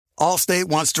Allstate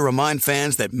wants to remind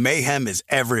fans that mayhem is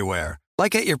everywhere,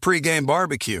 like at your pregame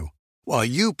barbecue. While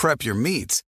you prep your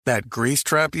meats, that grease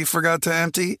trap you forgot to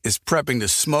empty is prepping to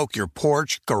smoke your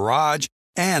porch, garage,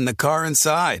 and the car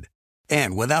inside.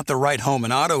 And without the right home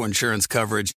and auto insurance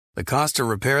coverage, the cost to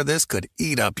repair this could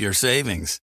eat up your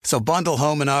savings. So bundle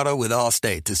home and auto with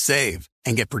Allstate to save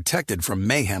and get protected from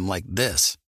mayhem like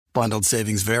this. Bundled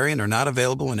savings vary and are not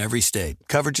available in every state.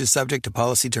 Coverage is subject to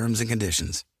policy terms and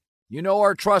conditions. You know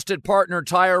our trusted partner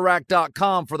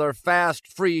TireRack.com for their fast,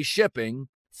 free shipping,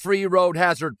 free road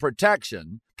hazard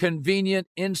protection, convenient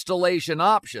installation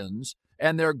options,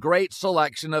 and their great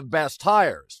selection of best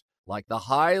tires, like the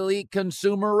highly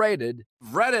consumer-rated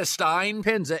Vredestein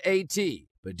Pinza AT.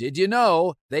 But did you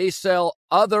know they sell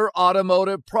other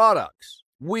automotive products?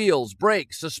 Wheels,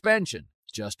 brakes, suspension,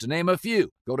 just to name a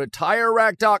few. Go to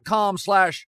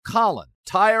TireRack.com/Colin.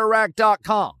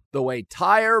 TireRack.com, the way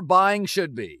tire buying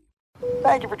should be.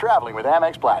 Thank you for traveling with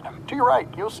Amex Platinum. To your right,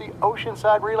 you'll see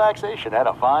oceanside relaxation at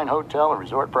a fine hotel and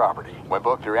resort property. When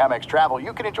booked through Amex Travel,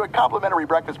 you can enjoy complimentary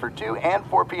breakfast for 2 and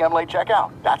 4 p.m. late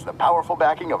checkout. That's the powerful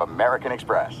backing of American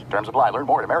Express. Terms apply. Learn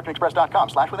more at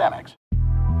americanexpress.com/withAmex.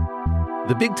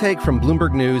 The Big Take from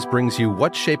Bloomberg News brings you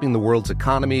what's shaping the world's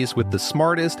economies with the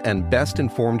smartest and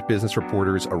best-informed business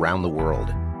reporters around the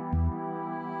world.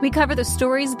 We cover the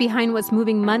stories behind what's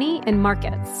moving money and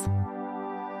markets,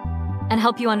 and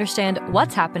help you understand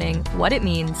what's happening, what it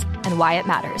means, and why it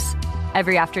matters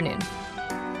every afternoon.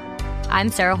 I'm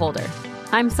Sarah Holder.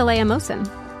 I'm Saleha Mohsin.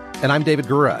 And I'm David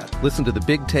Gura. Listen to The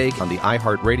Big Take on the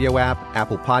iHeartRadio app,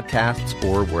 Apple Podcasts,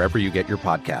 or wherever you get your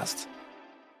podcasts.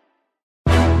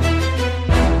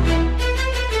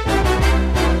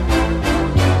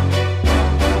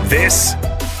 This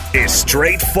is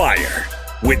Straight Fire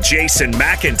with Jason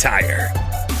McIntyre.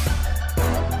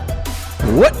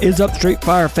 What is up, Straight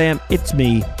Fire fam? It's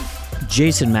me,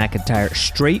 Jason McIntyre.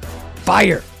 Straight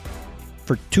Fire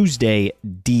for Tuesday,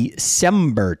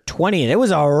 December 20th. It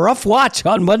was a rough watch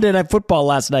on Monday Night Football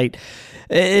last night.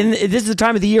 And this is the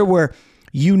time of the year where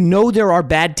you know there are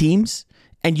bad teams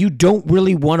and you don't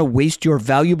really want to waste your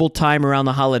valuable time around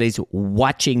the holidays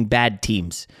watching bad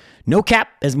teams. No cap,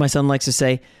 as my son likes to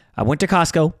say. I went to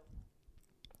Costco.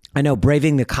 I know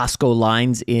braving the Costco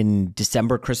lines in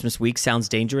December, Christmas week sounds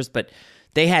dangerous, but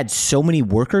they had so many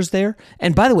workers there.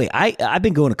 And by the way, I've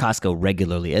been going to Costco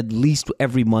regularly, at least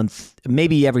every month,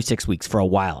 maybe every 6 weeks for a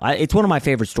while. It's one of my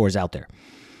favorite stores out there.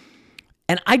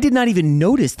 And I did not even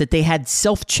notice that they had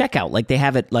self-checkout like they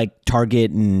have at like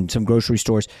Target and some grocery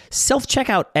stores.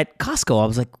 Self-checkout at Costco. I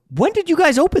was like, when did you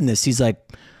guys open this? He's like,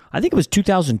 I think it was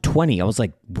 2020. I was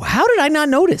like, how did I not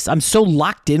notice? I'm so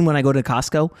locked in when I go to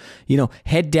Costco,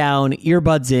 head down,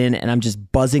 earbuds in, and I'm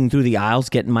just buzzing through the aisles,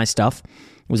 getting my stuff.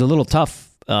 It was a little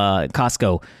tough,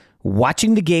 Costco,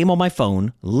 watching the game on my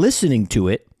phone, listening to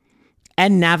it,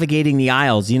 and navigating the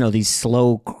aisles. These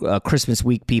slow Christmas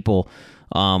week people.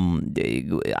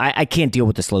 I can't deal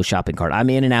with the slow shopping cart. I'm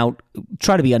in and out,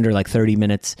 try to be under like 30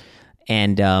 minutes.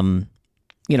 And,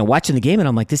 watching the game, and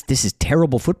I'm like, this is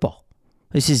terrible football.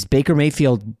 This is Baker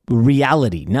Mayfield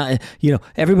reality. Not,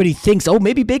 everybody thinks,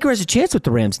 maybe Baker has a chance with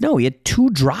the Rams. No, he had 2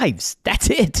 drives. That's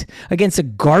it. Against a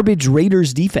garbage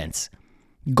Raiders defense.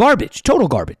 Garbage. Total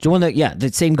garbage. The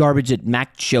same garbage that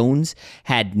Mac Jones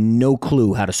had no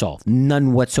clue how to solve.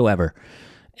 None whatsoever.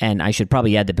 And I should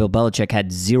probably add that Bill Belichick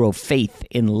had zero faith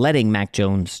in letting Mac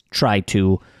Jones try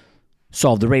to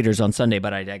solve the Raiders on Sunday,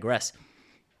 but I digress.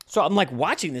 So I'm like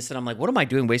watching this and I'm like, what am I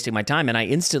doing wasting my time? And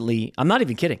I'm not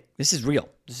even kidding. This is real.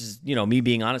 This is, me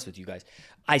being honest with you guys.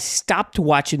 I stopped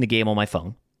watching the game on my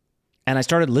phone and I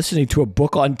started listening to a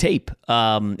book on tape.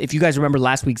 If you guys remember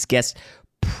last week's guest,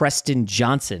 Preston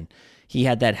Johnson, he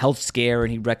had that health scare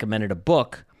and he recommended a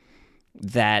book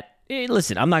that,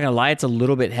 listen, I'm not going to lie. It's a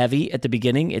little bit heavy at the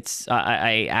beginning.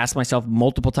 I asked myself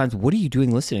multiple times, what are you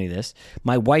doing listening to this?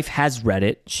 My wife has read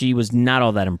it. She was not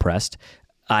all that impressed.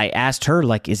 I asked her,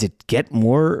 does it get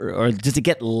more or does it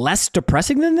get less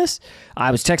depressing than this?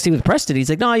 I was texting with Preston. He's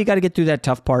like, no, you got to get through that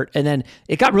tough part. And then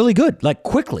it got really good,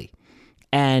 quickly.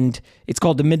 And it's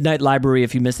called The Midnight Library.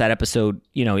 If you missed that episode,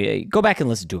 go back and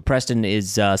listen to it. Preston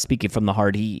is speaking from the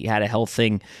heart. He had a health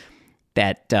thing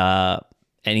that,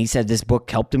 and he said this book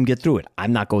helped him get through it.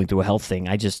 I'm not going through a health thing.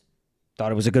 I just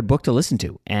thought it was a good book to listen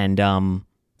to. And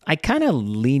I kind of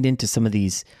leaned into some of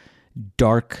these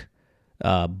dark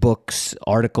books,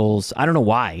 articles. I don't know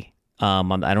why. I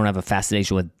don't have a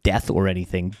fascination with death or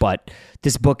anything, but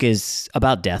this book is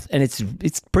about death, and it's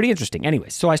pretty interesting. Anyway,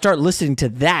 so I start listening to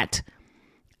that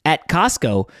at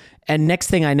Costco, and next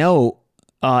thing I know,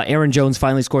 Aaron Jones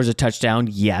finally scores a touchdown.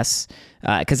 Yes,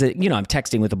 because I'm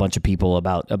texting with a bunch of people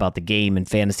about the game and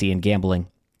fantasy and gambling,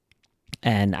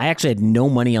 And I actually had no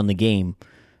money on the game,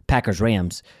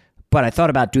 Packers-Rams. But I thought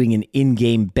about doing an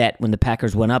in-game bet when the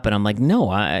Packers went up, and I'm like,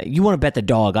 no, you want to bet the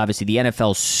dog. Obviously, the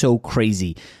NFL is so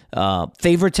crazy.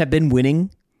 Favorites have been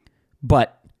winning,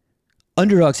 but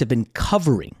underdogs have been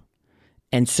covering.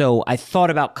 And so I thought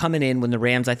about coming in when the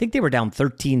Rams, I think they were down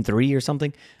 13-3 or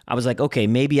something. I was like, okay,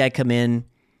 maybe I come in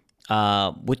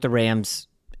with the Rams,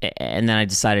 and then I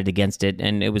decided against it,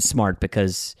 and it was smart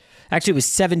because actually it was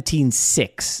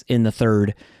 17-6 in the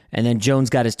third. And then Jones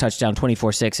got his touchdown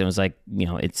 24-6 and was like,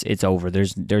 it's over.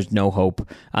 There's no hope.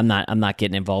 I'm not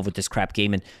getting involved with this crap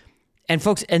game. And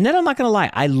folks, and then I'm not going to lie.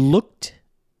 I looked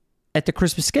at the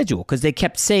Christmas schedule because they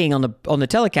kept saying on the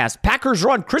telecast, Packers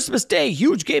run Christmas Day,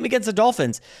 huge game against the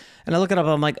Dolphins. And I look it up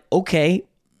and I'm like, okay,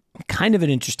 kind of an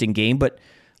interesting game, but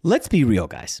let's be real,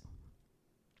 guys.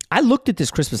 I looked at this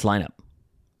Christmas lineup.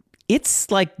 It's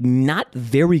like not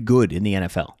very good in the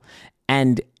NFL.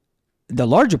 And the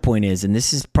larger point is, and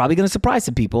this is probably going to surprise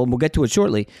some people, and we'll get to it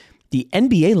shortly, the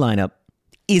NBA lineup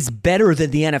is better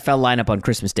than the NFL lineup on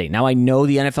Christmas Day. Now, I know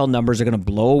the NFL numbers are going to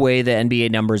blow away the NBA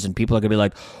numbers, and people are going to be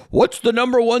like, what's the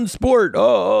number one sport?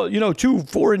 2,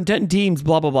 4, and 10 teams,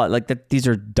 blah, blah, blah. Like that. These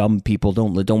are dumb people.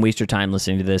 Don't waste your time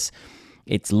listening to this.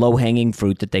 It's low-hanging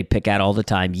fruit that they pick out all the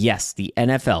time. Yes, the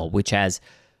NFL, which has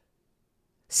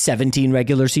 17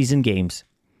 regular season games,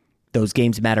 those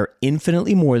games matter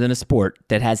infinitely more than a sport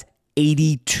that has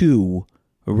 82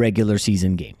 regular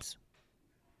season games.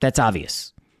 That's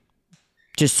obvious.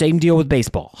 Just same deal with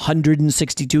baseball.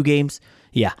 162 games.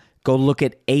 Yeah, go look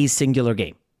at a singular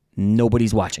game.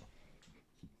 Nobody's watching.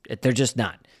 They're just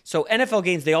not. So NFL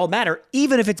games, they all matter,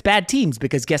 even if it's bad teams,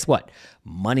 because guess what?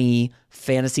 Money,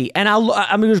 fantasy, and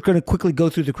I'm just going to quickly go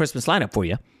through the Christmas lineup for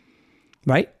you,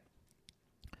 right?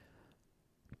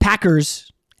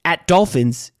 Packers at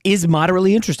Dolphins is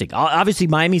moderately interesting. Obviously,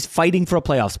 Miami's fighting for a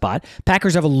playoff spot.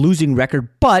 Packers have a losing record,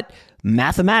 but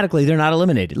mathematically, they're not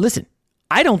eliminated. Listen,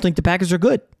 I don't think the Packers are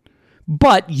good,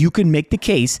 but you can make the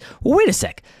case, well, wait a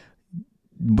sec.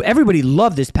 Everybody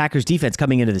loved this Packers defense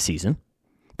coming into the season.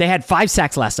 They had 5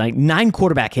 sacks last night, 9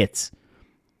 quarterback hits.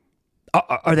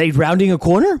 Are they rounding a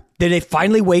corner? Did they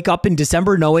finally wake up in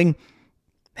December knowing,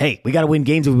 hey, we got to win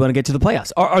games if we want to get to the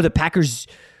playoffs? Are the Packers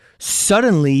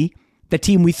suddenly the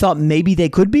team we thought maybe they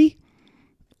could be?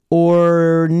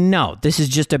 Or no, this is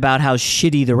just about how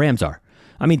shitty the Rams are.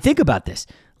 I mean, think about this.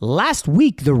 Last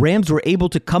week, the Rams were able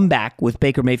to come back with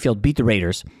Baker Mayfield, beat the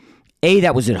Raiders.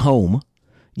 That was at home.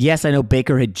 Yes, I know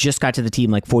Baker had just got to the team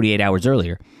like 48 hours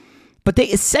earlier. But they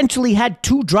essentially had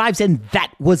 2 drives, and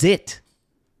that was it.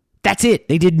 That's it.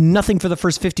 They did nothing for the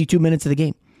first 52 minutes of the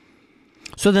game.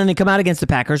 So then they come out against the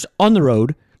Packers on the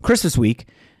road, Christmas week,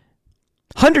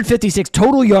 156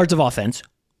 total yards of offense,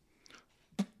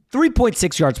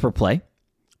 3.6 yards per play.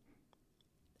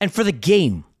 And for the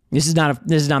game, this is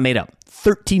not made up,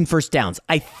 13 first downs.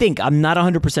 I'm not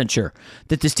 100% sure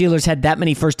that the Steelers had that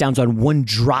many first downs on one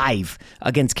drive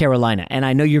against Carolina. And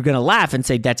I know you're going to laugh and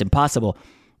say that's impossible.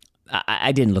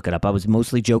 I didn't look it up. I was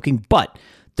mostly joking. But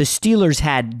the Steelers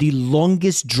had the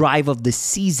longest drive of the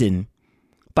season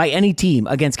by any team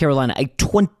against Carolina, a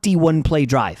 21-play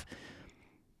drive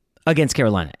against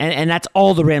Carolina. And that's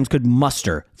all the Rams could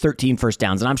muster, 13 first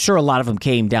downs. And I'm sure a lot of them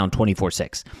came down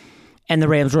 24-6. And the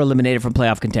Rams were eliminated from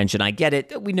playoff contention. I get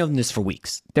it. We've known this for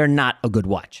weeks. They're not a good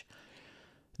watch.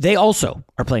 They also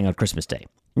are playing on Christmas Day.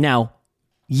 Now,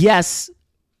 yes,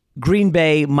 Green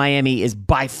Bay, Miami is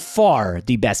by far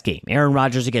the best game. Aaron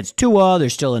Rodgers against Tua.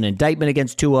 There's still an indictment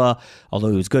against Tua, although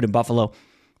he was good in Buffalo.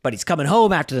 But he's coming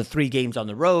home after the 3 games on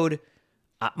the road.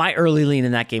 My early lean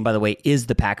in that game, by the way, is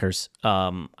the Packers.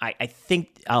 I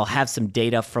think I'll have some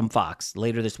data from Fox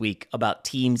later this week about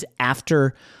teams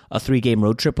after a 3-game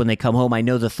road trip when they come home. I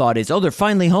know the thought is, they're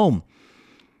finally home.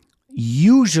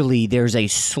 Usually there's a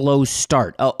slow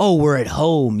start. Oh, we're at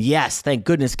home. Yes, thank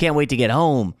goodness. Can't wait to get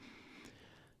home.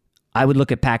 I would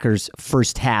look at Packers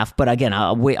first half, but again,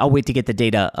 I'll wait to get the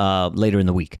data later in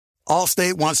the week.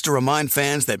 Allstate wants to remind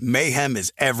fans that mayhem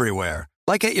is everywhere,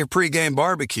 like at your pregame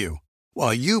barbecue.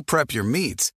 While you prep your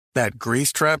meats, that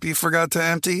grease trap you forgot to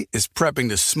empty is prepping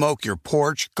to smoke your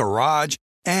porch, garage,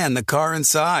 and the car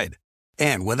inside.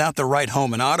 And without the right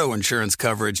home and auto insurance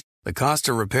coverage, the cost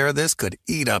to repair this could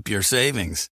eat up your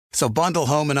savings. So bundle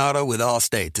home and auto with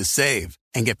Allstate to save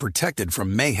and get protected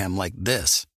from mayhem like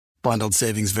this. Bundled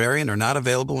savings vary and are not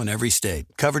available in every state.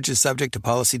 Coverage is subject to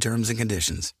policy terms and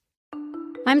conditions.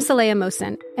 I'm Saleha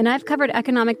Mohsen, and I've covered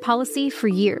economic policy for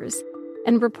years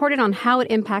and reported on how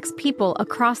it impacts people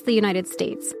across the United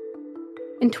States.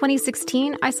 In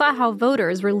 2016, I saw how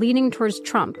voters were leaning towards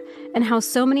Trump and how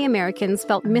so many Americans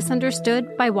felt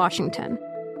misunderstood by Washington.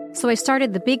 So I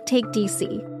started the Big Take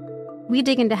DC. we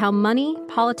dig into how money,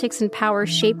 politics, and power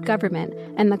shape government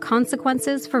and the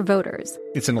consequences for voters.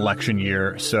 It's an election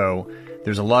year, so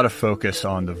there's a lot of focus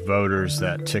on the voters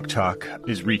that TikTok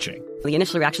is reaching. The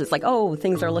initial reaction is like, oh,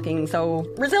 things are looking so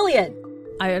resilient.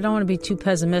 I don't want to be too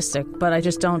pessimistic, but I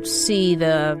just don't see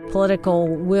the political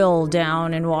will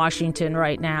down in Washington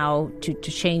right now to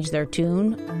change their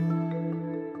tune.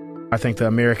 I think the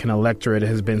American electorate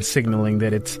has been signaling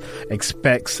that it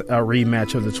expects a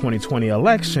rematch of the 2020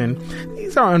 election.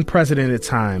 These are unprecedented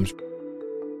times.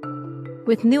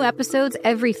 With new episodes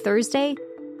every Thursday,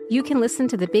 you can listen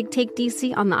to The Big Take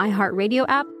DC on the iHeartRadio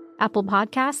app, Apple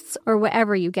Podcasts, or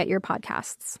wherever you get your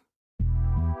podcasts.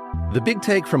 The Big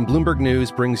Take from Bloomberg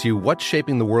News brings you what's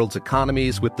shaping the world's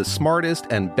economies with the smartest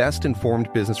and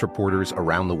best-informed business reporters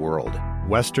around the world.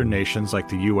 Western nations like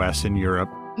the U.S. and Europe.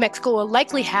 Mexico will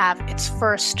likely have its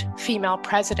first female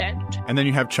president. And then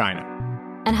you have China.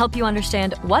 And help you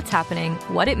understand what's happening,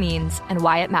 what it means, and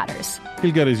why it matters.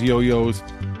 He'll get his yo-yos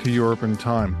to Europe in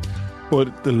time.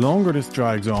 But the longer this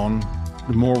drags on,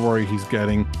 the more worry he's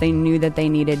getting. They knew that they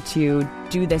needed to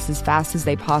do this as fast as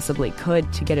they possibly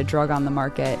could to get a drug on the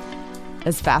market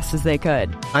as fast as they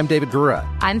could. I'm David Gura.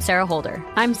 I'm Sarah Holder.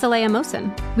 I'm Saleha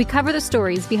Mohsin. We cover the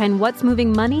stories behind what's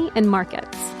moving money and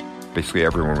markets. Basically,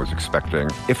 everyone was expecting,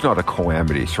 if not a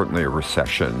calamity, certainly a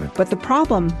recession. But the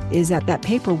problem is that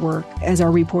paperwork, as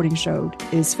our reporting showed,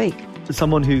 is fake. As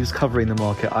someone who's covering the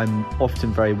market, I'm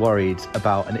often very worried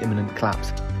about an imminent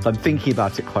collapse. I'm thinking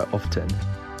about it quite often.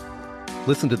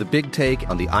 Listen to The Big Take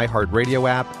on the iHeartRadio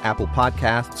app, Apple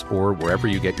Podcasts, or wherever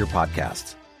you get your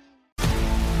podcasts.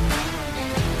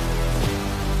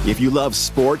 If you love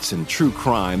sports and true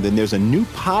crime, then there's a new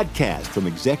podcast from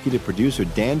executive producer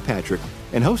Dan Patrick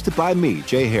and hosted by me,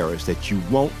 Jay Harris, that you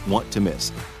won't want to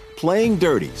miss. Playing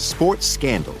Dirty: Sports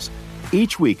Scandals.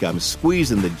 Each week, I'm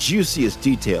squeezing the juiciest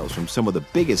details from some of the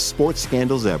biggest sports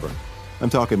scandals ever. I'm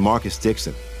talking Marcus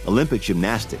Dixon, Olympic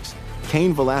gymnastics,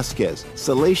 Cain Velasquez,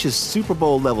 salacious Super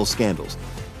Bowl-level scandals.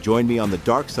 Join me on the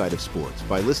dark side of sports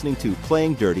by listening to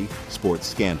Playing Dirty: Sports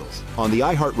Scandals on the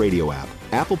iHeartRadio app,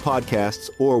 Apple Podcasts,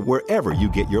 or wherever you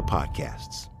get your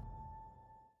podcasts.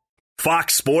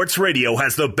 Fox Sports Radio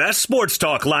has the best sports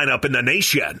talk lineup in the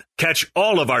nation. Catch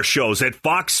all of our shows at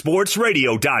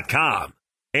foxsportsradio.com.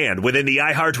 And within the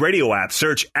iHeartRadio app,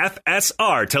 search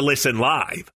FSR to listen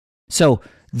live. So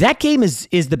that game is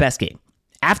the best game.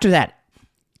 After that,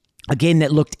 a game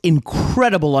that looked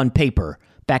incredible on paper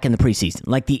back in the preseason.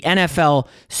 Like the NFL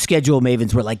schedule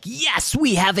mavens were like, yes,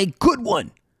 we have a good one.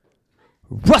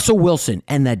 Russell Wilson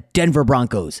and the Denver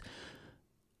Broncos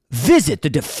visit the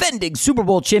defending Super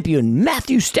Bowl champion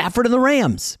Matthew Stafford and the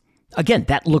Rams. Again,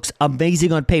 that looks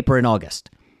amazing on paper in August.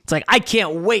 It's like, I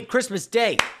can't wait. Christmas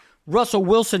Day. Russell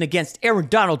Wilson against Aaron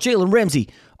Donald, Jalen Ramsey.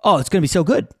 Oh, it's going to be so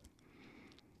good.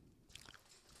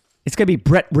 It's going to be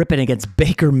Brett Rippon against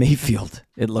Baker Mayfield,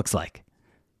 it looks like.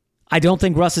 I don't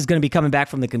think Russ is going to be coming back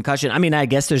from the concussion. I mean, I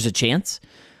guess there's a chance.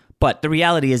 But the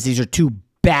reality is these are two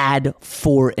bad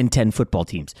 4-10 football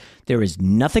teams. There is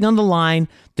nothing on the line.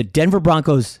 The Denver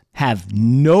Broncos have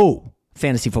no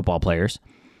fantasy football players.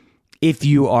 If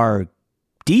you are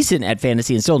decent at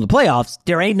fantasy and still in the playoffs,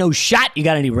 there ain't no shot you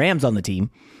got any Rams on the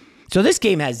team. So this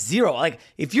game has zero. Like,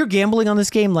 if you're gambling on this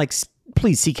game, like,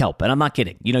 please seek help. And I'm not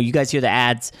kidding. You know, you guys hear the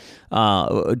ads,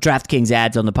 DraftKings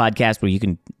ads on the podcast where you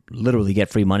can literally get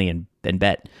free money and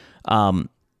bet.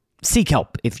 Seek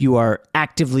help if you are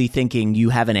actively thinking you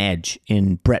have an edge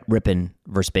in Brett Rippon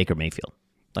versus Baker Mayfield.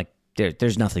 Like,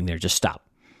 there's nothing there. Just stop.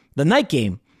 The night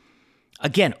game,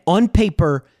 again, on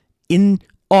paper in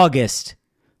August,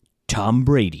 Tom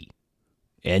Brady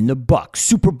and the Bucs,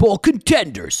 Super Bowl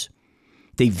contenders.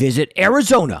 They visit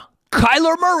Arizona.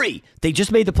 Kyler Murray. They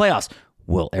just made the playoffs.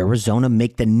 Will Arizona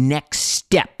make the next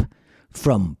step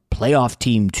from playoff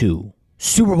team to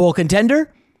Super Bowl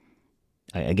contender?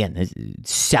 Again, it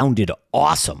sounded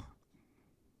awesome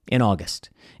in August.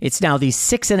 It's now the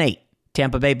 6-8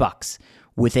 Tampa Bay Bucs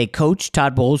with a coach,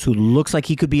 Todd Bowles, who looks like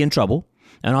he could be in trouble,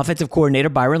 an offensive coordinator,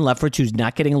 Byron Leftwich, who's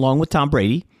not getting along with Tom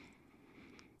Brady,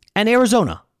 and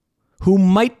Arizona, who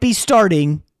might be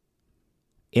starting,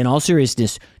 in all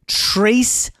seriousness,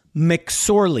 Trace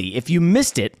McSorley. If you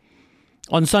missed it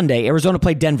on Sunday, Arizona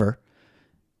played Denver.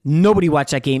 Nobody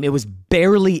watched that game. It was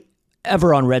barely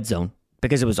ever on Red Zone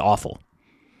because it was awful.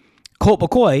 Colt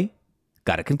McCoy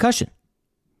got a concussion.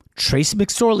 Trace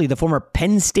McSorley, the former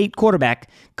Penn State quarterback,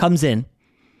 comes in,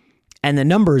 and the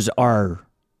numbers are,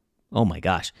 oh my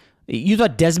gosh. You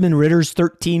thought Desmond Ritter's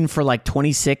 13 for like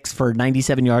 26 for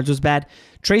 97 yards was bad?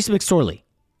 Trace McSorley,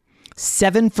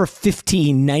 7 for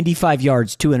 15, 95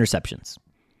 yards, 2 interceptions.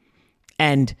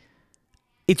 And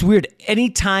It's weird.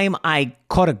 Anytime I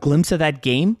caught a glimpse of that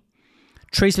game,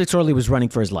 Trace McSorley was running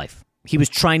for his life. He was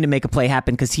trying to make a play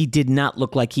happen because he did not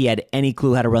look like he had any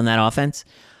clue how to run that offense.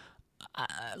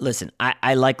 Listen,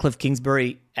 I like Cliff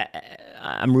Kingsbury.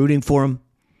 I'm rooting for him.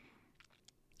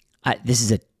 This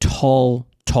is a tall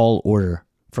order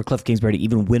for Cliff Kingsbury to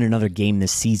even win another game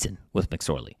this season with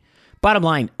McSorley. Bottom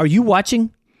line, are you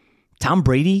watching Tom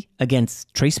Brady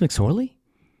against Trace McSorley?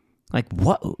 Like,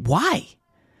 what? Why?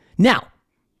 Now,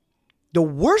 the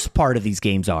worst part of these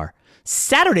games are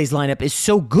Saturday's lineup is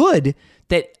so good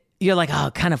that you're like,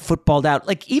 oh, kind of footballed out.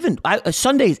 Like even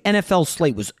Sunday's NFL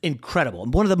slate was incredible.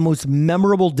 One of the most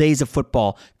memorable days of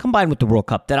football combined with the World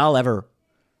Cup that I'll ever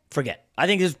forget. I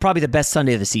think this is probably the best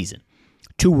Sunday of the season.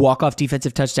 2 walk-off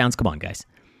defensive touchdowns. Come on, guys.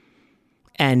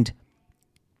 And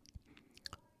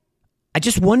I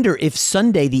just wonder if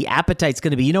Sunday the appetite's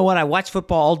going to be, you know what? I watched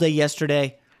football all day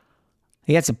yesterday.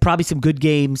 He had probably some good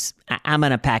games. I'm going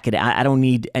to pack it. I don't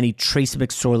need any Trace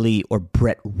McSorley or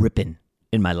Brett Rippon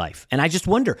in my life. And I just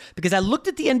wonder, because I looked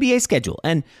at the NBA schedule,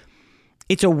 and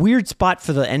it's a weird spot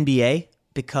for the NBA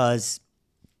because,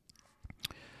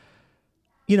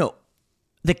 you know,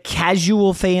 the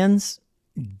casual fans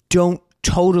don't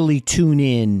totally tune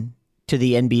in to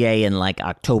the NBA in like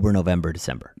October, November,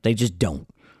 December. They just don't.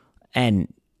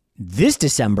 And this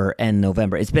December and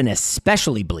November, it's been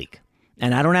especially bleak.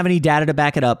 And I don't have any data to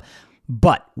back it up.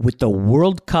 But with the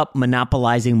World Cup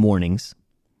monopolizing mornings,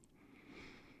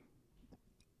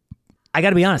 I got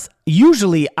to be honest.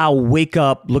 Usually I'll wake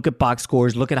up, look at box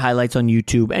scores, look at highlights on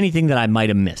YouTube, anything that I might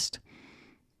have missed.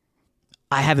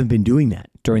 I haven't been doing that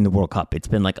during the World Cup. It's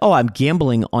been like, oh, I'm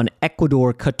gambling on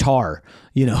Ecuador, Qatar.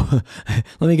 You know,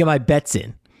 let me get my bets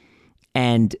in.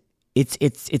 And it's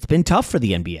been tough for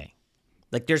the NBA.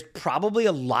 Like, there's probably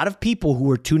a lot of people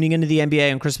who are tuning into the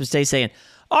NBA on Christmas Day saying,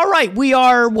 all right, we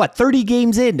are, 30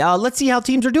 games in. Let's see how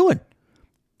teams are doing.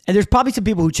 And there's probably some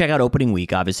people who check out opening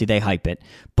week. Obviously, they hype it.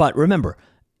 But remember,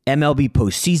 MLB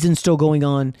postseason still going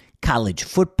on. College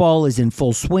football is in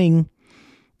full swing.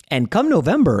 And come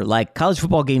November, like, college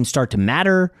football games start to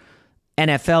matter.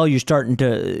 NFL, you're starting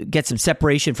to get some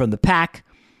separation from the pack.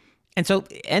 And so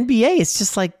NBA, it's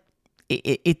just like,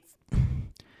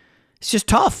 it's just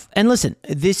tough. And listen,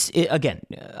 again,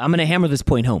 I'm going to hammer this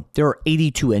point home. There are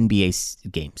 82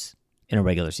 NBA games in a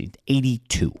regular season.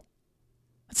 82.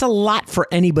 That's a lot for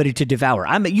anybody to devour.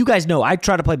 You guys know I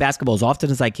try to play basketball as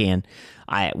often as I can.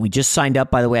 We just signed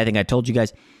up, by the way. I think I told you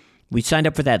guys. We signed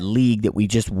up for that league that we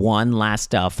just won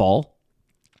last fall.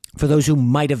 For those who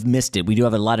might have missed it, we do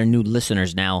have a lot of new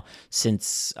listeners now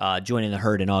since joining the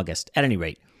herd in August. At any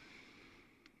rate,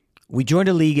 we joined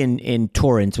a league in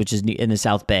Torrance, which is in the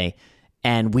South Bay,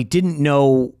 and we didn't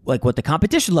know like what the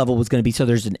competition level was going to be. So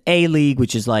there's an A league,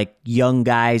 which is like young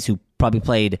guys who probably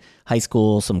played high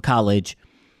school, some college,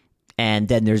 and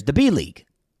then there's the B league,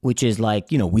 which is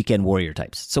like, you know, weekend warrior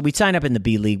types. So we signed up in the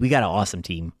B league. We got an awesome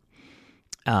team.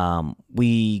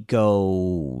 We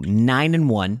go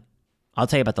 9-1. I'll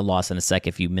tell you about the loss in a sec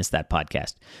if you missed that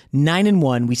podcast.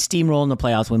 9-1. We steamroll in the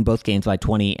playoffs, win both games by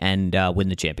 20, and win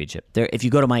the championship. There, if you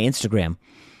go to my Instagram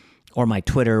or my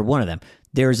Twitter, one of them,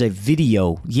 there's a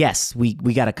video. Yes, we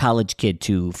got a college kid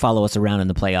to follow us around in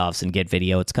the playoffs and get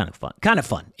video. It's kind of fun. Kind of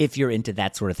fun if you're into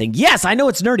that sort of thing. Yes, I know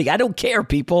it's nerdy. I don't care,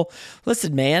 people.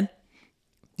 Listen, man,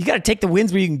 you got to take the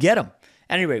wins where you can get them.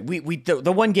 Anyway,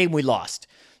 the one game we lost.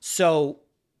 So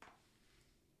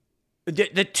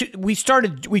we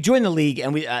joined the league,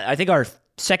 and I think our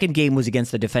second game was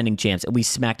against the defending champs, and we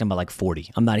smacked them by like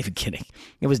 40. I'm not even kidding.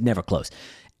 It was never close.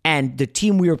 And the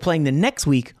team we were playing the next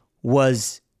week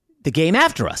was the game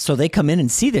after us. So they come in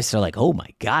and see this. They're like, oh my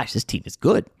gosh, this team is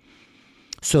good.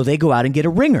 So they go out and get a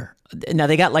ringer. Now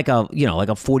they got like a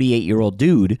 48-year-old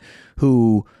dude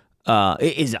who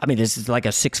this is like a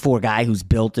 6'4" guy who's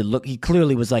built and he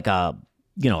clearly was like a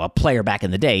player back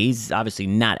in the day. He's obviously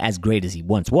not as great as he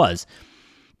once was,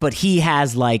 but he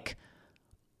has like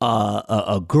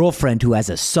a girlfriend who has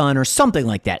a son or something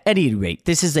like that. At any rate,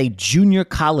 this is a junior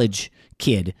college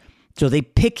kid. So they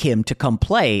pick him to come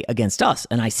play against us.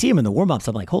 And I see him in the warm-ups.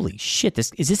 I'm like, holy shit,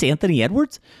 is this Anthony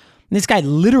Edwards? And this guy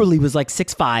literally was like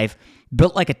 6'5",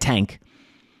 built like a tank.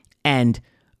 And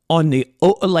on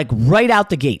right out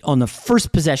the gate, on the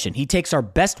first possession, he takes our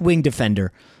best wing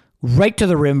defender right to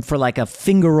the rim for like a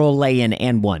finger roll lay-in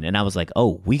and one. And I was like,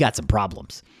 oh, we got some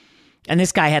problems. And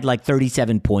this guy had like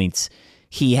 37 points.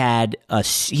 He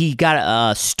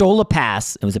stole a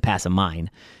pass. It was a pass of mine.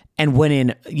 And went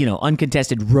in,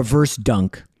 uncontested reverse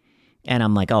dunk And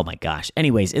I'm like, oh my gosh.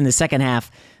 Anyways, in the second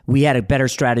half, we had a better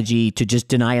strategy to just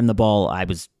deny him the ball. I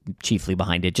was chiefly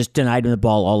behind it. Just denied him the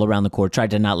ball all around the court,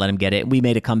 tried to not let him get it. We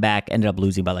made a comeback, ended up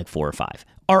losing by like 4 or 5.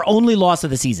 Our only loss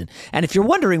of the season. And if you're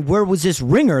wondering where was this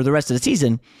ringer the rest of the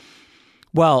season,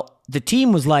 well, the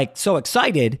team was like so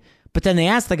excited, but then they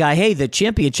asked the guy, hey, the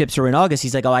championships are in August.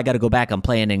 He's like, oh, I got to go back. I'm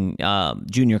playing in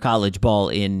junior college ball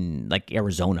in like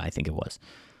Arizona, I think it was.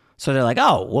 So they're like,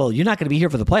 oh, well, you're not going to be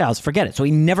here for the playoffs. Forget it. So he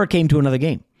never came to another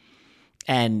game.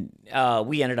 And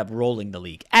we ended up rolling the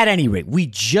league. At any rate, we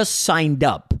just signed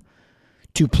up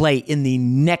to play in the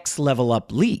next level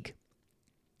up league.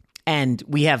 And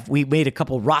we made a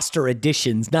couple roster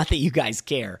additions. Not that you guys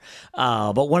care.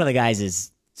 But one of the guys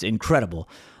is incredible.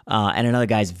 And another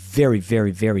guy's very,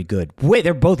 very, very good.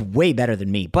 They're both way better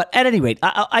than me. But at any rate,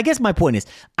 I guess my point is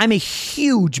I'm a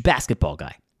huge basketball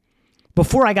guy.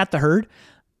 Before I got the herd,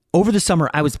 over the summer,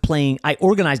 I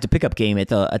organized a pickup game at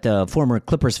the former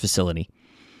Clippers facility,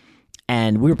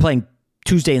 and we were playing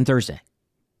Tuesday and Thursday.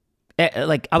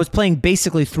 Like I was playing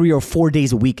basically 3 or 4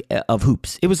 days a week of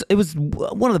hoops. It was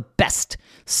one of the best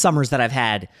summers that I've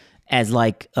had as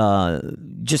like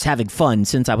just having fun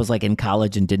since I was like in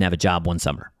college and didn't have a job one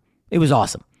summer. It was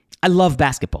awesome. I love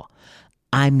basketball.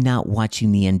 I'm not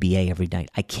watching the NBA every night.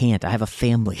 I can't. I have a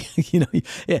family.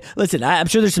 Listen, I'm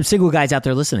sure there's some single guys out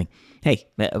there listening. Hey,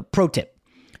 pro tip.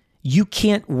 You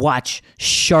can't watch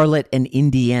Charlotte and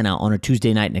Indiana on a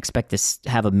Tuesday night and expect to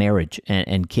have a marriage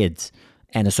and kids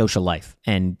and a social life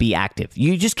and be active.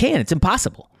 You just can't. It's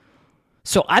impossible.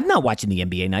 So I'm not watching the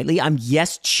NBA nightly. I'm,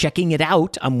 checking it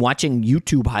out. I'm watching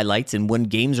YouTube highlights, and when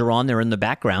games are on, they're in the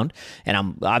background. And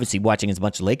I'm obviously watching as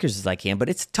much Lakers as I can, but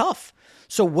it's tough.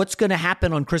 So what's going to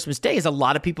happen on Christmas Day is a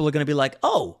lot of people are going to be like,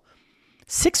 oh,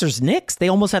 Sixers-Knicks, they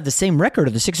almost have the same record.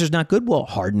 Are the Sixers not good? Well,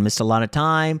 Harden missed a lot of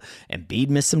time. Embiid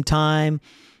missed some time.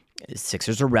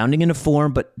 Sixers are rounding into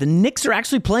form, but the Knicks are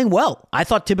actually playing well. I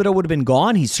thought Thibodeau would have been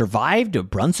gone. He survived.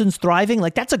 Brunson's thriving.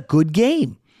 Like, that's a good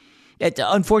game.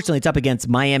 Unfortunately, it's up against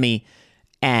Miami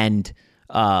and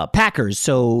Packers,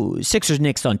 so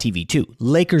Sixers-Knicks on TV too.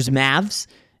 Lakers-Mavs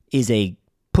is a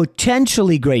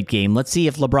potentially great game. Let's see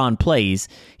if LeBron plays.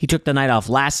 He took the night off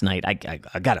last night. I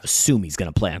got to assume he's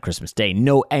going to play on Christmas Day.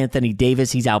 No Anthony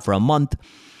Davis. He's out for a month.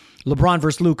 LeBron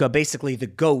versus Luka, basically the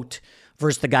GOAT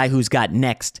versus the guy who's got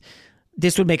next.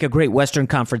 This would make a great Western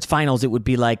Conference Finals. It would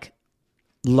be like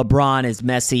LeBron is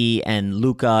Messi and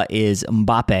Luka is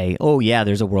Mbappe. Oh, yeah,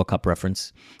 there's a World Cup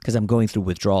reference because I'm going through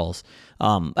withdrawals.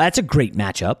 That's a great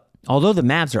matchup, although the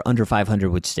Mavs are under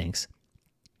 500, which stinks.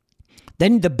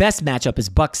 Then the best matchup is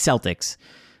Bucks-Celtics.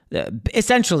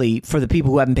 Essentially, for the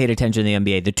people who haven't paid attention to the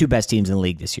NBA, the two best teams in the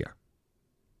league this year.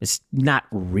 It's not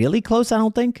really close, I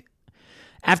don't think.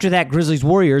 After that,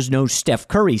 Grizzlies-Warriors, no Steph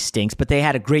Curry stinks, but they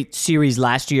had a great series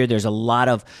last year. There's a lot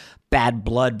of bad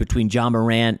blood between Ja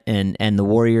Morant and the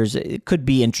Warriors. It could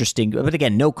be interesting. But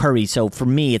again, no Curry. So for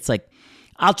me, it's like,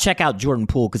 I'll check out Jordan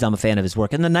Poole because I'm a fan of his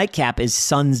work. And the nightcap is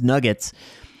Suns-Nuggets,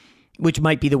 which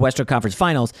might be the Western Conference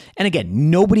Finals. And again,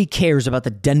 nobody cares about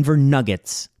the Denver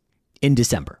Nuggets in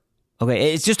December.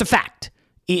 Okay, it's just a fact.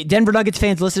 Denver Nuggets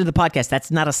fans listen to the podcast.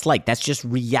 That's not a slight. That's just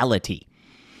reality.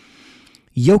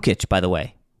 Jokic, by the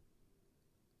way,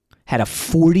 had a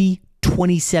 40,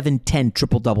 27, 10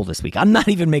 triple-double this week. I'm not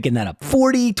even making that up.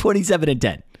 40, 27, and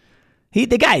 10.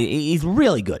 The guy, he's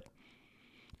really good.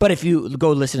 But if you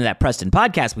go listen to that Preston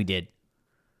podcast we did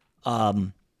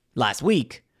last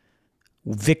week,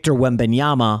 Victor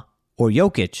Wembanyama or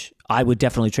Jokic, I would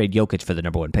definitely trade Jokic for the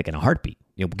number one pick in a heartbeat.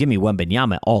 Give me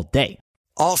Wembanyama all day.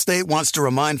 Allstate wants to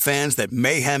remind fans that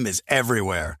mayhem is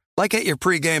everywhere, like at your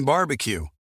pregame barbecue.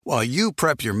 While you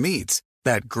prep your meats,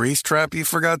 that grease trap you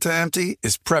forgot to empty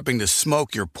is prepping to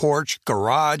smoke your porch,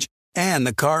 garage, and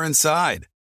the car inside.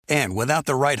 And without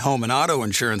the right home and auto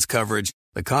insurance coverage,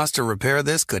 the cost to repair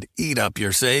this could eat up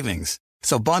your savings.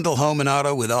 So bundle home and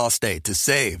auto with Allstate to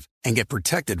save and get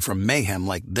protected from mayhem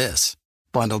like this.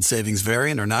 Bundled savings vary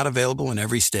and are not available in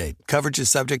every state. Coverage is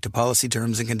subject to policy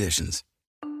terms and conditions.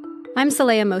 I'm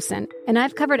Saleha Mohsen, and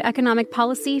I've covered economic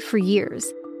policy for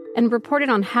years and reported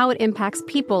on how it impacts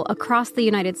people across the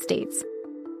United States.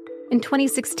 In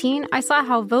 2016, I saw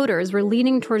how voters were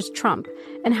leaning towards Trump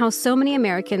and how so many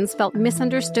Americans felt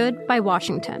misunderstood by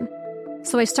Washington.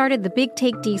 So I started The Big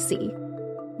Take DC.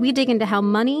 We dig into how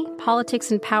money, politics,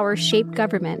 and power shape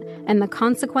government and the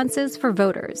consequences for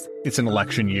voters. It's an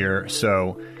election year,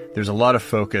 so there's a lot of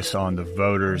focus on the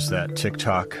voters that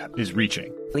TikTok is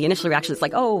reaching. The initial reaction is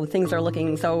like, oh, things are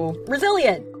looking so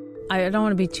resilient. I don't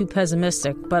want to be too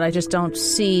pessimistic, but I just don't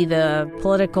see the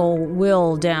political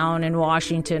will down in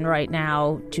Washington right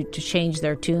now to change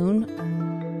their tune.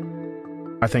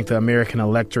 I think the American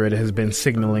electorate has been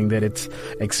signaling that it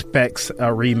expects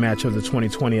a rematch of the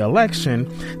 2020 election.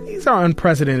 These are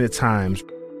unprecedented times.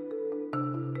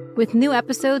 With new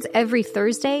episodes every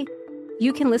Thursday,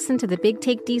 you can listen to The Big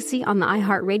Take DC on the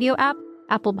iHeartRadio app,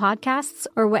 Apple Podcasts,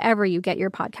 or wherever you get your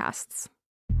podcasts.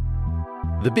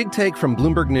 The Big Take from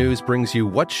Bloomberg News brings you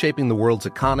what's shaping the world's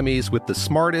economies with the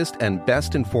smartest and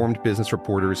best-informed business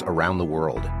reporters around the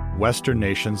world. Western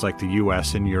nations like the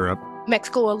U.S. and Europe.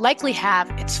 Mexico will likely have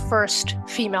its first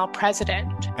female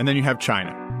president. And then you have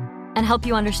China. And help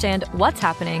you understand what's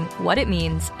happening, what it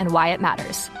means, and why it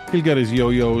matters. He'll get his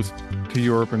yo-yos to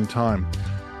Europe in time.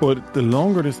 But the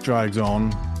longer this drags on,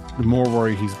 the more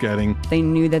worry he's getting. They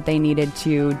knew that they needed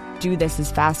to do this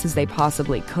as fast as they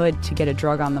possibly could to get a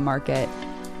drug on the market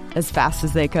as fast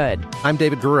as they could. I'm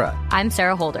David Gura. I'm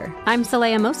Sarah Holder. I'm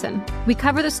Saleha Mohsen. We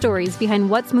cover the stories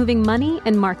behind what's moving money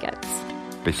and markets.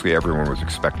 Basically, everyone was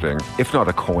expecting, if not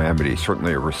a calamity,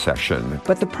 certainly a recession.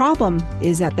 But the problem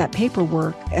is that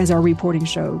paperwork, as our reporting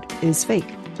showed, is fake.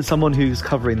 As someone who's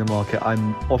covering the market,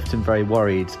 I'm often very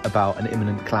worried about an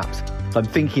imminent collapse. I'm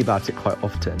thinking about it quite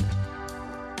often.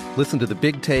 Listen to The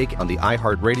Big Take on the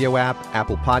iHeartRadio app,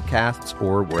 Apple Podcasts,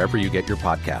 or wherever you get your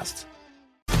podcasts.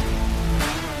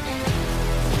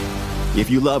 If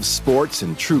you love sports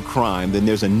and true crime, then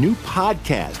there's a new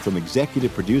podcast from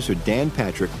executive producer Dan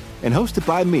Patrick and hosted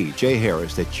by me, Jay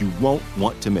Harris, that you won't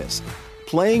want to miss.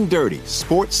 Playing Dirty: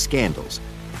 Sports Scandals.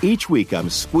 Each week, I'm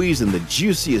squeezing the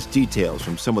juiciest details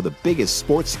from some of the biggest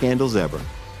sports scandals ever.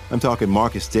 I'm talking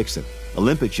Marcus Dixon,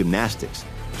 Olympic gymnastics,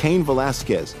 Cain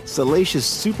Velasquez, salacious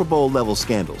Super Bowl-level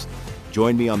scandals.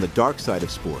 Join me on the dark side of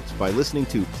sports by listening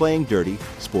to Playing Dirty: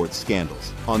 Sports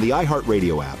Scandals on the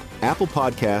iHeartRadio app, Apple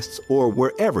Podcasts, or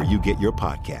wherever you get your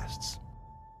podcasts.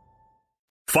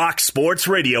 Fox Sports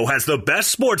Radio has the best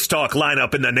sports talk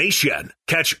lineup in the nation.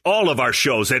 Catch all of our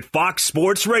shows at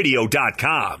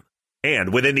foxsportsradio.com.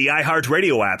 And within the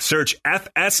iHeartRadio app, search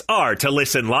FSR to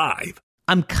listen live.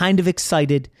 I'm kind of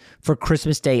excited for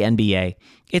Christmas Day NBA.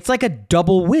 It's like a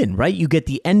double win, right? You get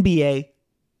the NBA,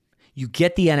 you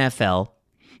get the NFL,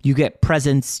 you get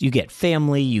presents, you get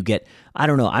family, you get, I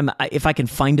don't know, if I can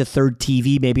find a third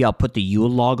TV, maybe I'll put the Yule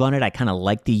log on it. I kind of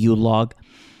like the Yule log.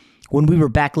 When we were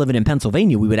back living in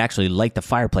Pennsylvania, we would actually light the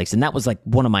fireplace, and that was like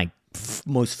one of my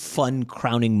most fun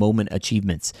crowning moment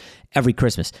achievements every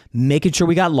Christmas. Making sure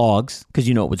we got logs, because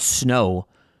it would snow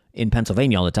in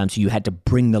Pennsylvania all the time, so you had to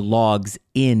bring the logs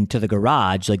into the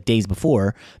garage like days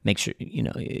before, make sure,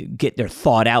 get their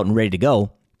thawed out and ready to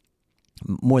go.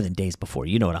 More than days before,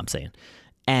 you know what I'm saying.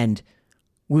 And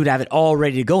we would have it all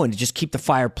ready to go and just keep the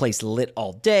fireplace lit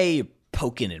all day. You're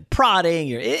poking and prodding.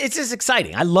 It's just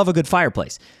exciting. I love a good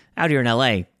fireplace. Out here in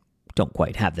LA, don't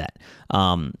quite have that.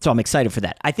 So I'm excited for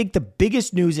that. I think the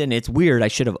biggest news, and it's weird, I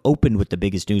should have opened with the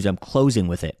biggest news, I'm closing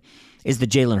with it, is the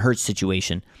Jalen Hurts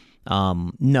situation.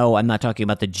 No, I'm not talking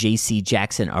about the J.C.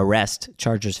 Jackson arrest.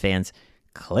 Chargers fans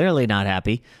clearly not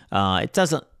happy. It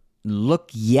doesn't look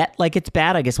yet like it's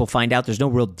bad. I guess we'll find out. There's no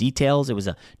real details. It was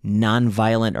a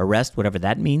non-violent arrest, whatever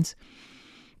that means.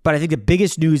 But I think the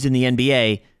biggest news in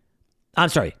the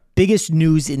biggest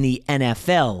news in the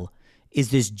NFL is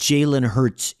this Jalen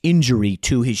Hurts injury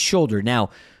to his shoulder. Now,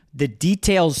 the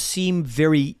details seem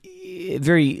very,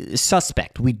 very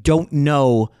suspect. We don't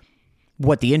know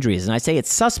what the injury is. And I say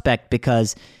it's suspect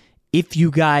because if you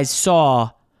guys saw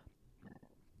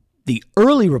the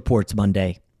early reports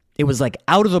Monday, it was like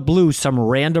out of the blue, some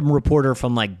random reporter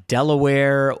from like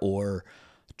Delaware or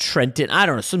Trenton, I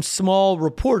don't know, some small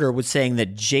reporter was saying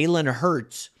that Jalen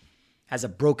Hurts has a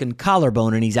broken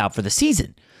collarbone and he's out for the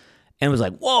season. And it was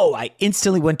like, whoa, I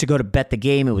instantly went to go to bet the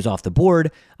game. It was off the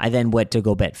board. I then went to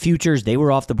go bet futures. They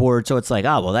were off the board. So it's like,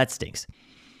 oh, well, that stinks.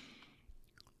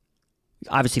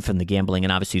 Obviously from the gambling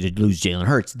and obviously to lose Jalen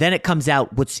Hurts. Then it comes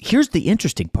out, here's the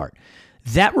interesting part.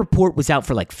 That report was out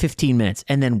for like 15 minutes.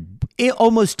 And then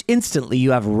almost instantly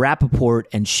you have Rappaport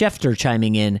and Schefter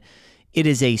chiming in. It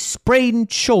is a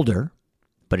sprained shoulder,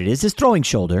 but it is his throwing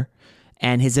shoulder.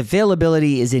 And his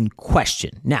availability is in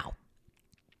question. Now,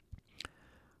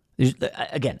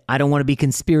 again, I don't want to be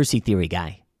conspiracy theory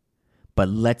guy, but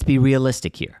let's be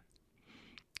realistic here.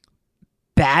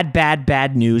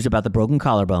 Bad news about the broken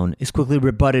collarbone is quickly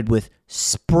rebutted with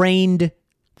sprained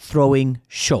throwing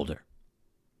shoulder.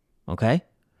 Okay?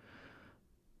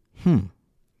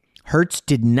 Hurts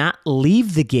did not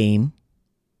leave the game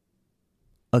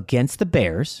against the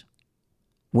Bears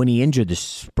when he injured the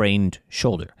sprained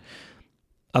shoulder.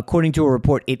 According to a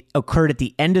report, it occurred at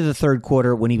the end of the third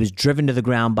quarter when he was driven to the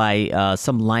ground by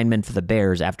some linemen for the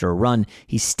Bears after a run.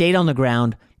 He stayed on the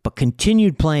ground, but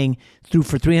continued playing, threw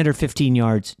for 315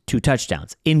 yards, 2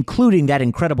 touchdowns, including that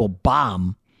incredible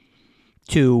bomb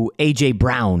to A.J.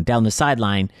 Brown down the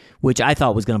sideline, which I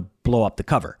thought was going to blow up the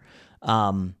cover.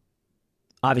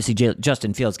 Obviously,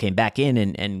 Justin Fields came back in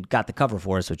and got the cover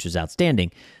for us, which was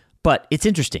outstanding. But it's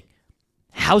interesting.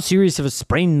 How serious of a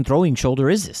sprained throwing shoulder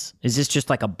is this? Is this just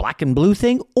like a black and blue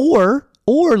thing? Or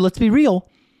let's be real,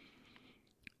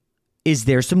 is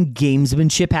there some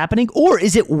gamesmanship happening? Or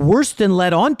is it worse than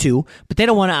led on to, but they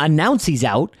don't want to announce he's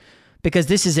out because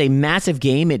this is a massive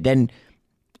game? Then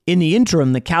in the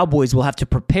interim, the Cowboys will have to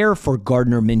prepare for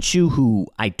Gardner Minshew, who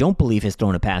I don't believe has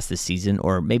thrown a pass this season,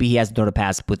 or maybe he hasn't thrown a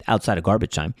pass outside of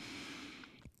garbage time.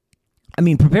 I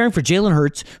mean, preparing for Jalen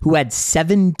Hurts, who had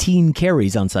 17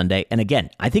 carries on Sunday. And again,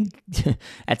 I think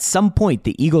at some point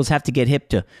the Eagles have to get hip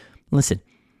to, listen,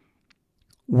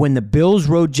 when the Bills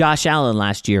rode Josh Allen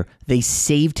last year, they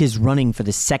saved his running for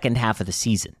the second half of the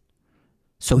season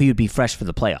so he would be fresh for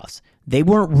the playoffs. They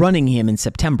weren't running him in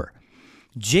September.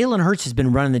 Jalen Hurts has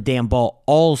been running the damn ball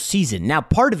all season. Now,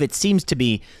 part of it seems to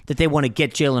be that they want to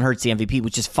get Jalen Hurts the MVP,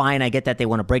 which is fine. I get that. They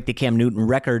want to break the Cam Newton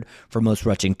record for most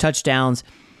rushing touchdowns.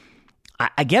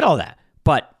 I get all that.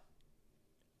 But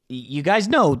you guys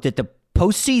know that the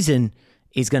postseason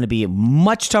is going to be a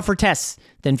much tougher test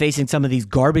than facing some of these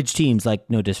garbage teams like,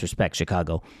 no disrespect,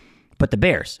 Chicago, but the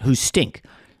Bears, who stink.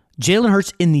 Jalen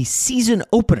Hurts in the season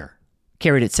opener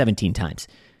carried it 17 times.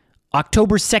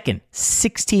 October 2nd,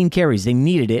 16 carries. They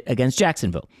needed it against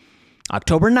Jacksonville.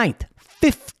 October 9th,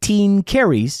 15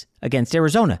 carries against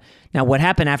Arizona. Now, what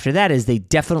happened after that is they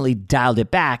definitely dialed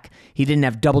it back. He didn't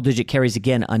have double-digit carries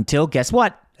again until, guess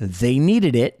what? They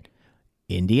needed it.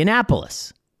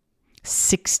 Indianapolis.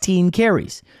 16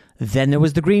 carries. Then there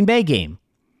was the Green Bay game.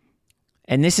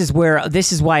 And this is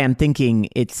why I'm thinking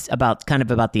it's kind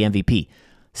of about the MVP.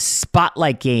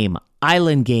 Spotlight game,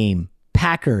 island game,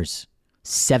 Packers.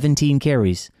 17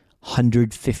 carries,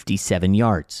 157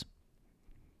 yards.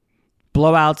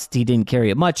 Blowouts, he didn't carry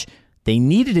it much. They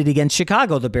needed it against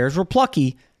Chicago. The Bears were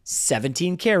plucky.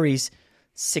 17 carries,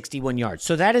 61 yards.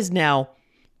 So that is now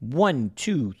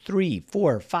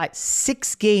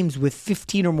 6 games with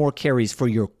 15 or more carries for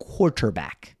your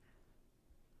quarterback.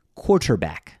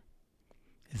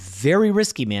 Very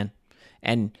risky, man.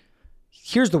 And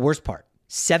here's the worst part.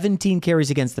 17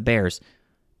 carries against the Bears.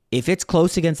 If it's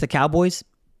close against the Cowboys,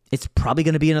 it's probably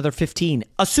going to be another 15,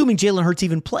 assuming Jalen Hurts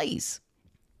even plays.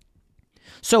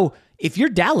 So if you're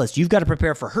Dallas, you've got to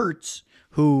prepare for Hurts,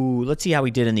 who, let's see how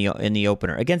he did in the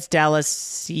opener. Against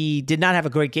Dallas, he did not have a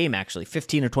great game, actually.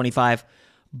 15 or 25,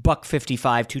 buck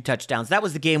 55, 2 touchdowns. That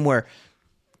was the game where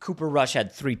Cooper Rush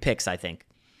had 3 picks, I think.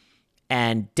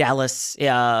 And Dallas,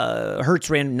 Hurts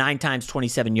ran 9 times,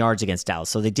 27 yards against Dallas,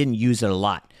 so they didn't use it a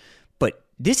lot. But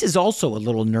this is also a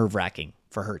little nerve-wracking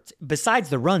for Hurts. Besides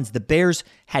the runs, the Bears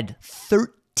had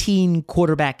 13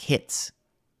 quarterback hits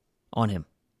on him.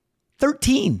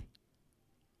 13.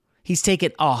 He's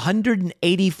taken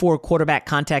 184 quarterback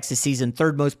contacts this season,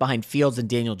 third most behind Fields and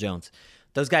Daniel Jones.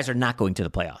 Those guys are not going to the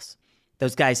playoffs.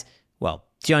 Those guys, well,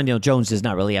 Daniel Jones does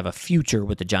not really have a future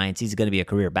with the Giants. He's going to be a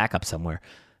career backup somewhere.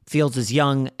 Fields is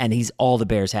young, and he's all the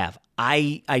Bears have.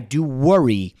 I do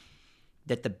worry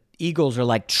that the Eagles are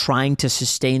like trying to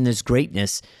sustain this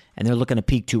greatness, and they're looking to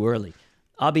peak too early.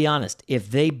 I'll be honest.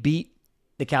 If they beat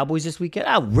the Cowboys this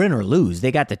weekend, win or lose,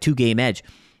 they got the 2-game edge.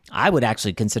 I would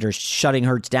actually consider shutting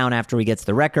Hurts down after he gets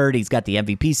the record. He's got the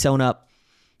MVP sewn up.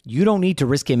 You don't need to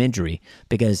risk him injury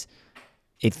because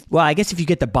I guess if you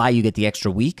get the bye, you get the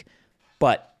extra week,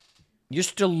 but you're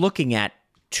still looking at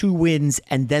 2 wins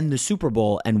and then the Super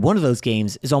Bowl, and one of those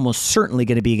games is almost certainly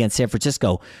going to be against San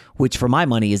Francisco, which for my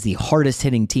money is the hardest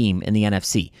hitting team in the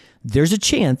NFC. There's a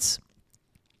chance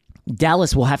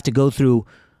Philadelphia will have to go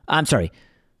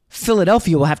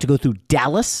through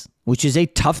Dallas, which is a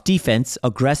tough defense,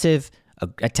 aggressive,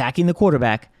 attacking the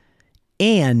quarterback,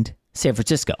 and San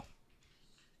Francisco.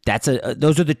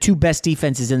 Those are the 2 best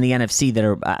defenses in the NFC that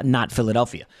are not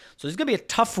Philadelphia. So there's going to be a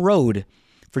tough road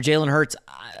for Jalen Hurts.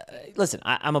 Listen,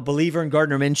 I'm a believer in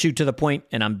Gardner Minshew to the point,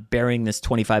 and I'm burying this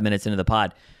 25 minutes into the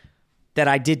pod, that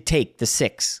I did take the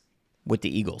 6 with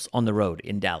the Eagles on the road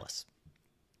in Dallas.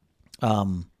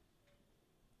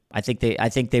 I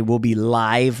think they will be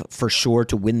live for sure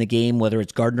to win the game, whether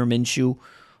it's Gardner Minshew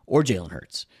or Jalen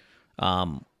Hurts.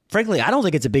 Frankly, I don't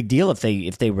think it's a big deal if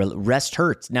they rest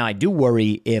Hurts. Now, I do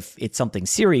worry if it's something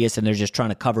serious and they're just trying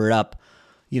to cover it up.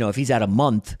 If he's out a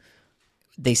month,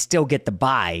 they still get the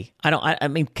bye. I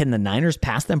mean, can the Niners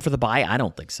pass them for the bye? I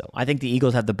don't think so. I think the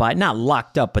Eagles have the bye, not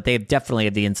locked up, but they definitely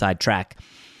have the inside track.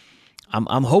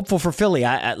 I'm hopeful for Philly.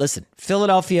 Listen,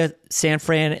 Philadelphia, San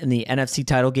Fran in the NFC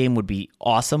title game would be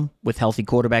awesome with healthy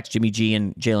quarterbacks, Jimmy G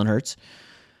and Jalen Hurts.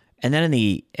 And then in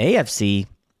the AFC,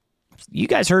 you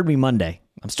guys heard me Monday.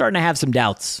 I'm starting to have some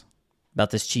doubts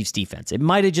about this Chiefs defense. It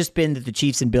might have just been that the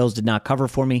Chiefs and Bills did not cover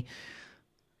for me.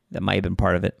 That might have been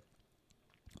part of it.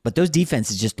 But those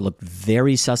defenses just look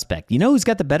very suspect. You know who's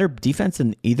got the better defense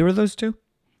than either of those two?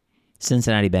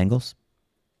 Cincinnati Bengals.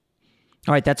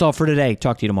 All right, that's all for today.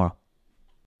 Talk to you tomorrow.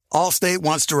 Allstate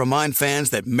wants to remind fans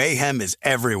that mayhem is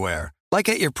everywhere, like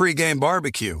at your pregame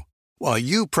barbecue. While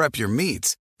you prep your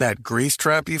meats, that grease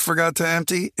trap you forgot to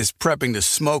empty is prepping to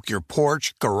smoke your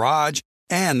porch, garage,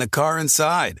 and the car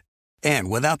inside. And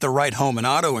without the right home and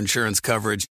auto insurance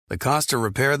coverage, the cost to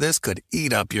repair this could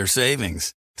eat up your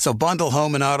savings. So bundle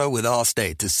home and auto with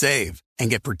Allstate to save and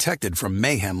get protected from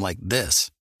mayhem like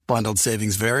this. Bundled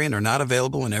savings variant are not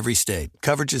available in every state.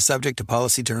 Coverage is subject to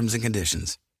policy terms and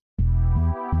conditions.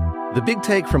 The Big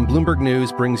Take from Bloomberg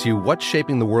News brings you what's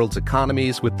shaping the world's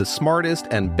economies with the smartest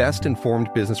and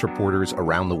best-informed business reporters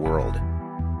around the world.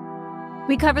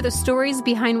 We cover the stories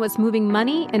behind what's moving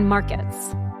money and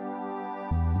markets.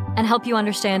 And help you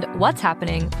understand what's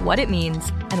happening, what it means,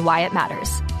 and why it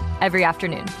matters. Every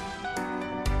afternoon.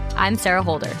 I'm Sarah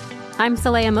Holder. I'm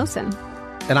Saleha Mohsin.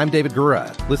 And I'm David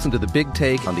Gura. Listen to The Big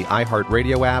Take on the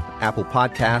iHeartRadio app, Apple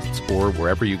Podcasts, or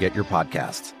wherever you get your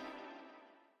podcasts.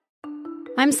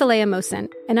 I'm Saleha Mohsin,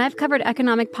 and I've covered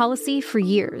economic policy for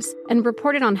years and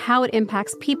reported on how it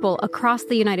impacts people across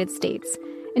the United States.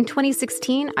 In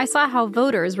 2016, I saw how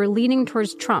voters were leaning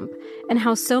towards Trump and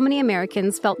how so many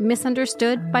Americans felt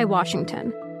misunderstood by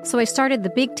Washington. So I started The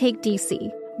Big Take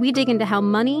DC. We dig into how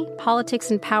money,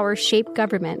 politics, and power shape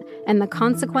government and the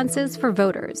consequences for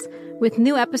voters. With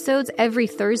new episodes every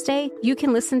Thursday, you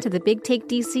can listen to The Big Take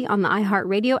DC on the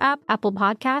iHeartRadio app, Apple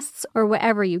Podcasts, or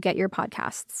wherever you get your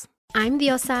podcasts. I'm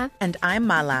Diosa. And I'm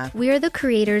Mala. We are the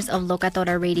creators of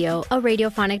Locatora Radio, a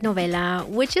radiophonic novela,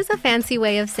 which is a fancy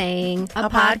way of saying a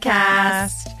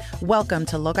podcast. Welcome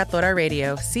to Locatora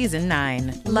Radio, Season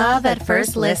 9. Love at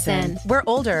first listen. We're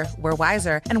older, we're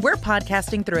wiser, and we're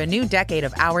podcasting through a new decade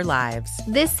of our lives.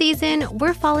 This season,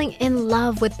 we're falling in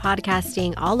love with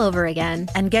podcasting all over again.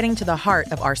 And getting to the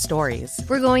heart of our stories.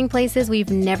 We're going places we've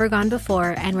never gone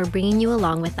before, and we're bringing you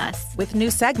along with us. With new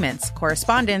segments,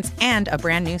 correspondence, and a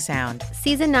brand new sound.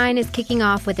 Season 9 is kicking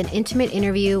off with an intimate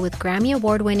interview with Grammy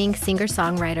Award-winning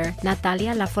singer-songwriter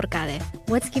Natalia Lafourcade.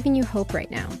 What's giving you hope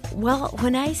right now? Well,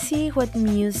 when I see what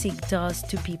music does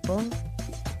to people,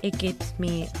 it gives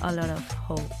me a lot of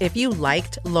hope. If you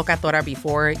liked Locatora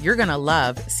before, you're going to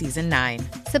love Season 9.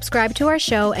 Subscribe to our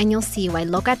show and you'll see why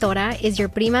Locatora is your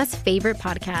prima's favorite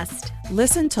podcast.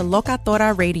 Listen to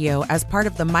Locatora Radio as part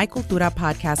of the My Cultura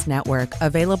Podcast Network,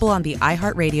 available on the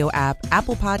iHeartRadio app,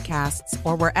 Apple Podcasts,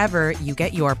 or wherever you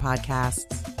get your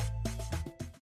podcasts.